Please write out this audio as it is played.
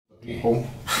People,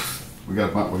 we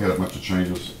had a bunch of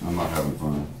changes. I'm not having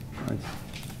fun. Right.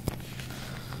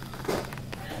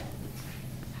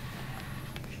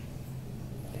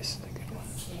 This is a good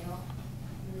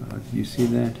one. Do you see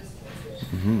that?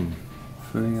 Mm-hmm.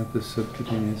 Filling up the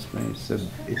subcutaneous space,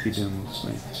 subepidermal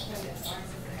space.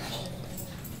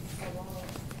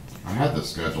 I had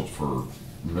this scheduled for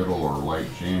middle or late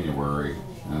January,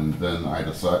 and then I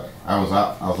decided I was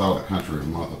out of the country the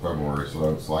month of February, so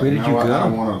I was like, where did you go? I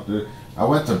don't want to do. I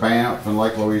went to Banff and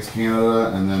Lake Louise,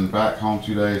 Canada, and then back home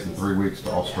 2 days and 3 weeks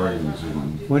to Australia and New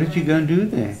Zealand. What did you go and do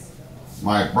there?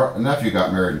 My nephew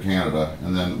got married in Canada,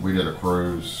 and then we did a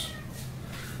cruise.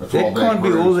 That can't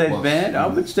be all that bad. I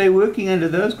would stay working under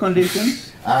those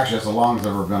conditions. Actually, it's the longest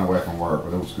I've ever been away from work,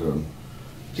 but it was good.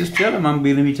 Just tell them I'm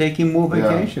going to be taking more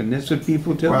vacation. Yeah. That's what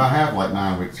people tell me. Well, I have like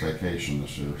 9 weeks vacation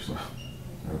this year, so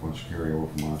I have a bunch of carryover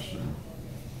from last year.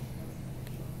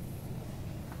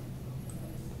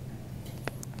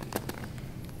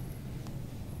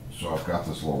 So I've got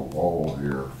this little roll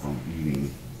here from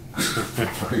eating for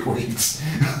 3 weeks.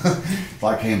 So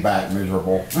I came back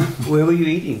miserable. Where were you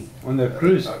eating? On the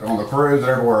cruise? On the cruise and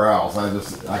everywhere else.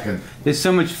 I could. There's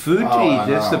so much food to eat.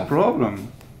 That's the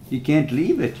problem. You can't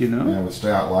leave it, you know. Yeah, I would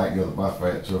stay out late and go to the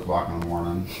buffet at 2 o'clock in the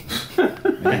morning.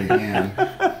 And again,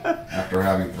 after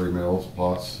having 3 meals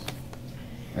plus,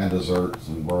 and desserts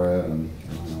and bread and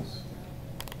everything else.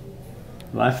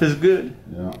 Life is good.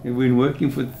 Yeah. You've been working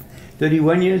for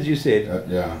 31 years, you said?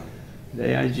 Yeah.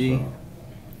 The AIG. So,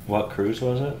 What cruise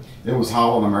was it? it was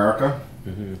Holland America.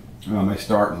 Mm-hmm. They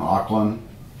start in Auckland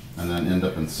and then end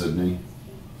up in Sydney.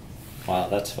 Wow,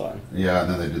 that's fun. Yeah, and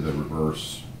then they do the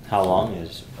reverse. How long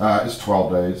is It's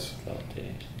 12 days. 12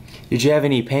 days? Did you have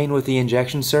any pain with the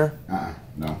injection, sir?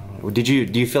 No. Do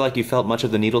you feel like you felt much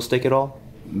of the needle stick at all?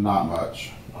 Not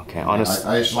much. Okay, honest.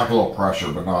 I just like a little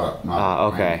pressure, but not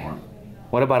okay. pain point.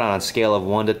 What about on a scale of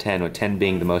 1 to 10, with 10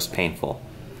 being the most painful?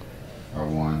 A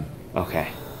 1. Okay.